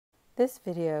This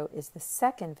video is the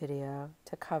second video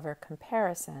to cover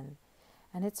comparison,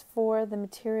 and it's for the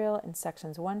material in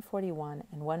sections 141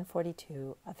 and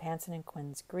 142 of Hansen and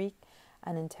Quinn's Greek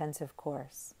and Intensive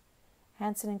course.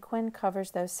 Hansen and Quinn covers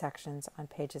those sections on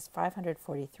pages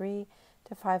 543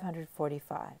 to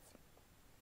 545.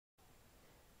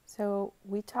 So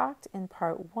we talked in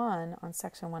part 1 on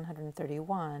section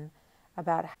 131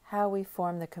 about how we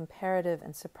form the comparative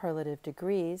and superlative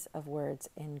degrees of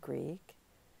words in Greek.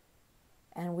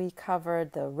 And we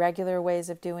covered the regular ways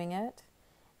of doing it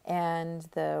and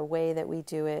the way that we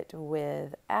do it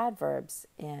with adverbs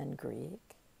in Greek.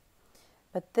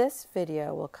 But this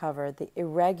video will cover the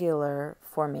irregular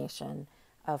formation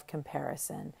of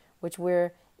comparison, which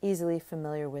we're easily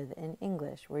familiar with in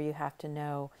English, where you have to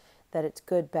know that it's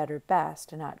good, better,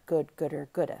 best, and not good, gooder,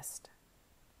 goodest.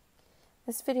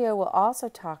 This video will also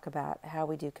talk about how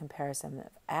we do comparison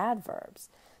of adverbs.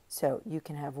 So you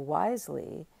can have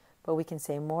wisely, but we can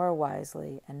say more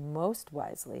wisely and most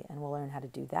wisely, and we'll learn how to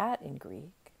do that in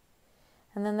Greek.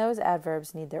 And then those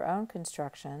adverbs need their own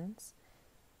constructions.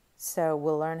 So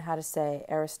we'll learn how to say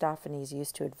Aristophanes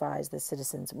used to advise the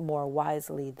citizens more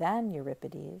wisely than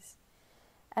Euripides.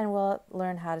 And we'll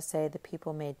learn how to say the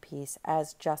people made peace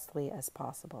as justly as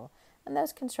possible. And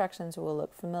those constructions will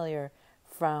look familiar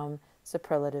from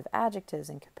superlative adjectives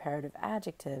and comparative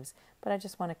adjectives, but I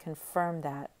just want to confirm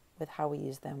that with how we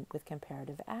use them with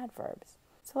comparative adverbs.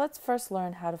 So let's first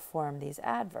learn how to form these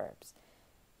adverbs.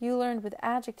 You learned with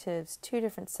adjectives 2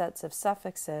 different sets of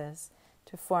suffixes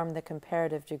to form the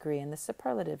comparative degree and the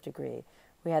superlative degree.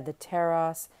 We had the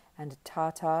teros and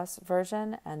tatos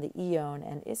version and the ion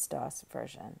and istos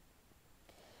version.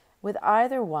 With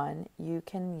either one, you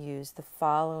can use the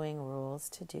following rules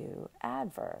to do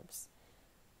adverbs.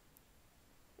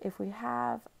 If we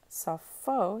have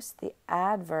sophos, the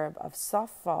adverb of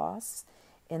sophos,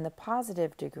 in the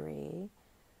positive degree,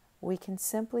 we can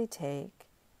simply take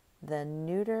the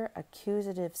neuter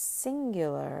accusative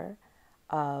singular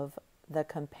of the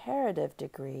comparative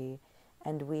degree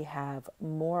and we have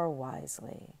more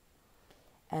wisely.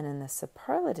 And in the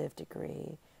superlative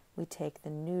degree, we take the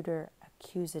neuter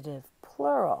accusative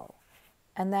plural,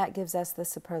 and that gives us the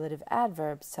superlative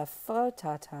adverb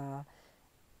sophotata,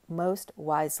 most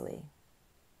wisely.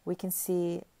 We can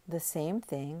see the same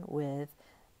thing with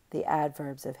the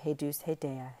adverbs of hedus,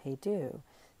 hedea, hedu.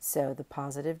 So the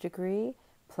positive degree,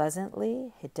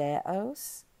 pleasantly,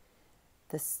 hedeos.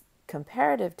 The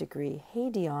comparative degree,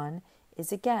 hedion,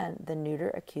 is again the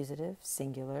neuter accusative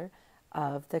singular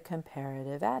of the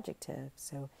comparative adjective.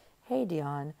 So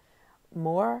hedion,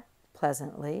 more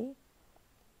pleasantly,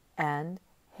 and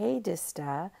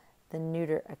hedista, the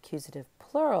neuter accusative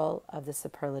plural of the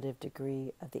superlative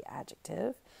degree of the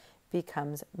adjective,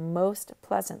 becomes most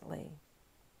pleasantly.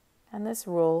 And this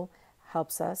rule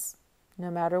helps us no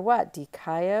matter what.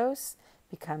 Dikaios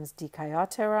becomes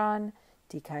dikaioteron,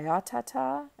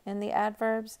 dikaiotata in the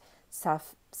adverbs.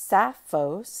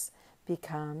 Saphos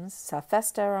becomes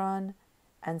saphesteron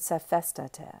and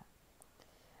saphestate.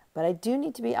 But I do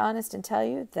need to be honest and tell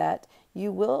you that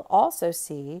you will also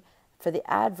see for the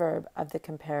adverb of the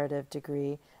comparative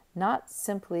degree, not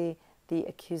simply the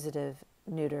accusative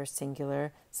neuter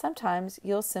singular. Sometimes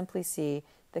you'll simply see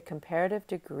the comparative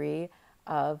degree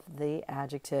of the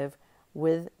adjective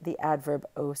with the adverb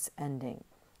os ending.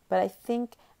 But I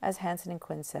think, as Hansen and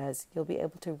Quinn says, you'll be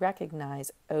able to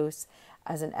recognize os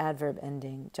as an adverb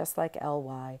ending, just like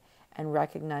ly, and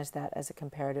recognize that as a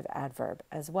comparative adverb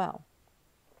as well.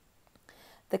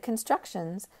 The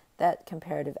constructions that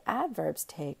comparative adverbs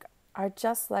take are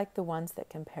just like the ones that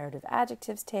comparative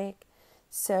adjectives take.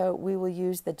 So we will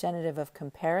use the genitive of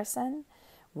comparison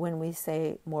when we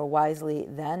say more wisely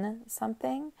than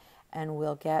something, and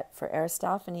we'll get, for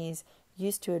Aristophanes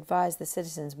used to advise the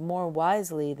citizens more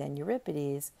wisely than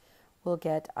Euripides, we'll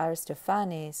get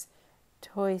Aristophanes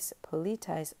tois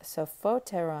politais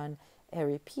sophoteron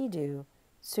Euripidu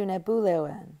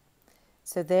sunebuleuan.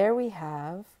 So there we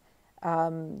have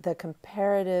the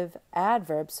comparative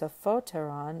adverb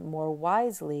sophoteron, more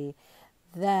wisely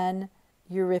than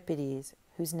Euripides,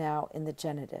 who's now in the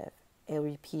genitive,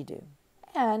 Euripidu.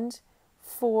 And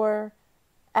for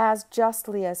as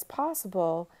justly as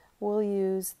possible, we'll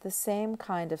use the same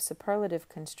kind of superlative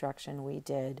construction we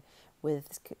did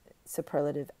with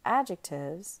superlative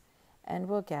adjectives, and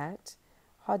we'll get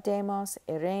hodemos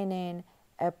ereinen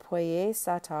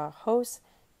epoiesata hos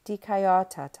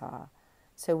dikaiotata.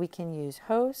 So we can use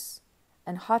hos,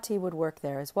 and hoti would work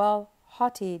there as well,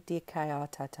 hoti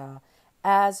dikaiotata,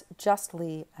 as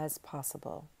justly as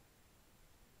possible.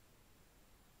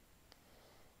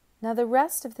 Now the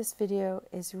rest of this video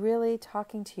is really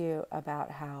talking to you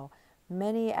about how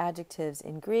many adjectives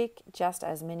in Greek, just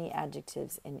as many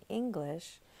adjectives in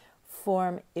English,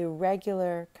 form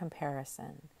irregular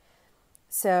comparison.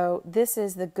 So this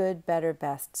is the good, better,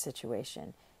 best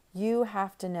situation. You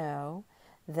have to know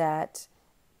that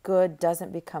good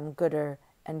doesn't become gooder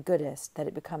and goodest, that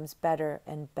it becomes better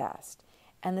and best.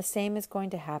 And the same is going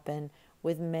to happen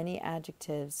with many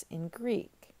adjectives in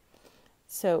Greek.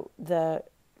 So the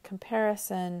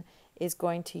comparison is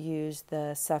going to use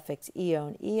the suffix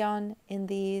ion in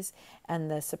these, and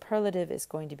the superlative is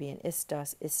going to be an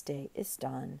istos, iste,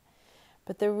 iston.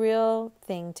 But the real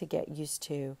thing to get used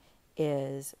to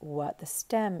is what the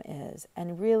stem is.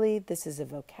 And really, this is a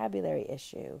vocabulary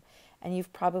issue. And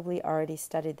you've probably already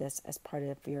studied this as part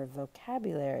of your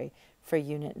vocabulary for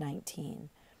Unit 19.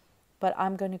 But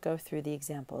I'm going to go through the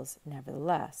examples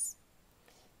nevertheless.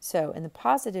 So in the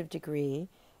positive degree,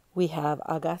 we have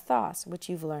agathos, which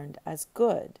you've learned as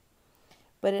good.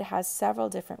 But it has several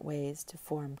different ways to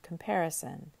form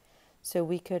comparison. So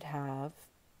we could have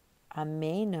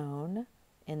amenon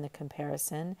in the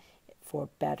comparison for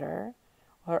better,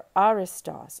 or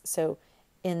aristos. So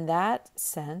in that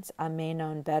sense,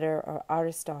 amenon better or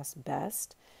aristos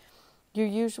best, you're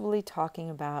usually talking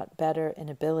about better in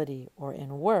ability or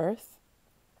in worth,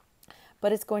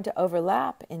 but it's going to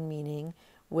overlap in meaning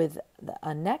with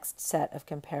a next set of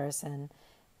comparison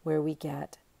where we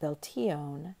get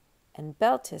beltion and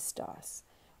beltistos,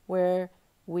 where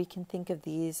we can think of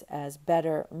these as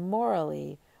better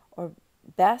morally or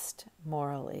best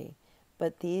morally,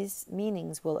 but these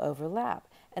meanings will overlap.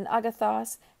 And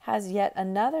agathos has yet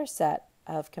another set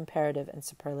of comparative and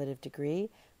superlative degree,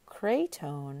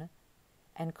 kraton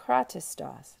and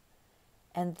kratistos,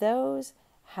 and those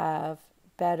have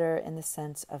better in the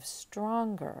sense of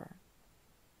stronger.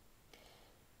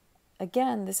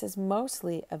 Again, this is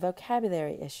mostly a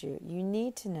vocabulary issue. You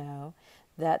need to know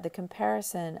that the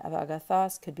comparison of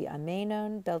agathos could be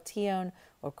amenon, beltion,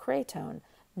 or kraton,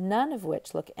 none of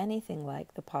which look anything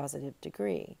like the positive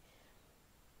degree.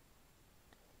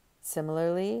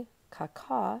 Similarly,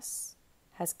 kakos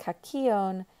has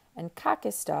kakion and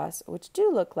kakistos, which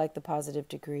do look like the positive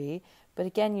degree, but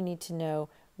again, you need to know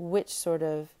which sort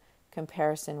of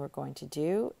comparison we're going to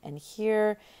do. And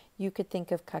here, you could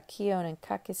think of kakion and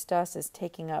kakistos as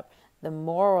taking up the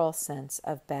moral sense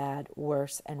of bad,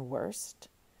 worse, and worst.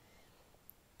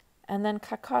 And then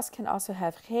kakos can also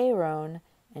have cheron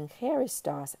and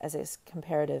cheristos as its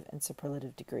comparative and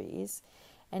superlative degrees.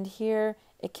 And here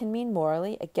it can mean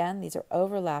morally. Again, these are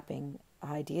overlapping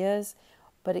ideas,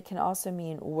 but it can also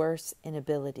mean worse in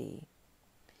ability.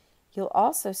 You'll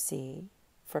also see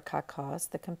for kakos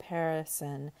the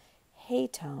comparison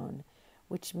heton,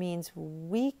 which means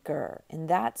weaker in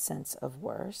that sense of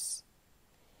worse.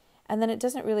 And then it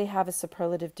doesn't really have a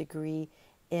superlative degree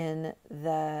in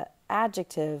the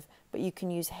adjective, but you can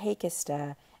use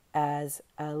hekista as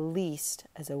a least,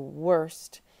 as a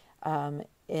worst,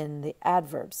 in the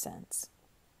adverb sense.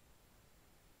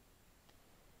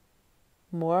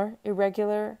 More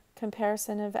irregular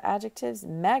comparison of adjectives,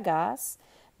 megas,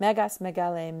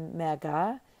 megale,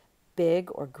 mega, big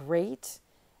or great.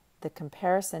 The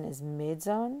comparison is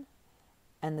medzon,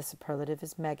 and the superlative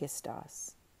is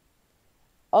megistos.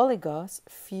 Oligos,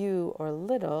 few or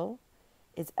little,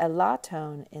 is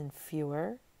elaton in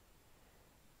fewer,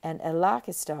 and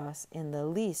elakistos in the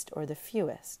least or the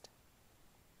fewest.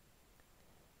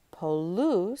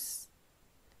 Polus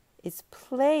is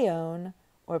pleon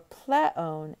or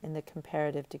pleon in the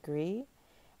comparative degree,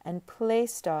 and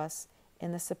pleistos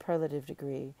in the superlative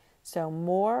degree, so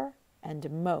more and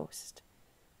most.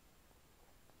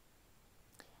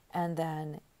 And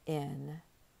then in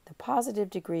the positive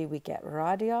degree, we get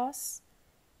radios,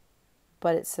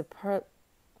 but its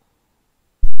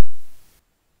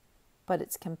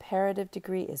comparative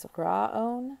degree is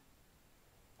raon,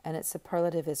 and its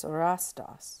superlative is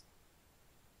rastos.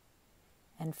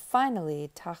 And finally,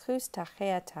 tachus,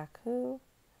 tachea, tachu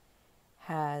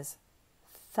has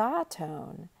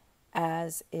thaton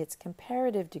as its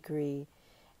comparative degree,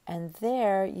 and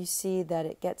there you see that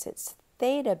it gets its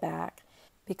theta back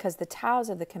because the taus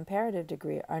of the comparative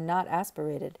degree are not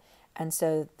aspirated, and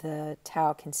so the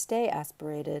tau can stay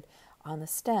aspirated on the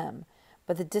stem.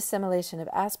 But the dissimilation of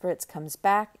aspirates comes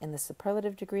back in the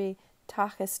superlative degree,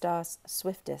 tachistos,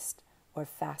 swiftest, or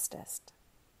fastest.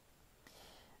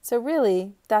 So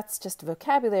really, that's just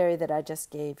vocabulary that I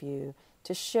just gave you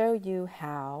to show you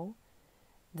how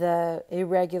the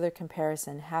irregular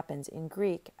comparison happens in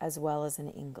Greek as well as in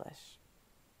English.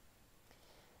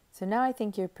 So now I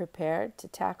think you're prepared to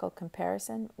tackle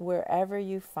comparison wherever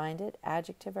you find it,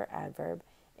 adjective or adverb,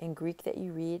 in Greek that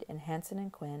you read in Hansen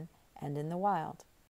and Quinn and in the wild.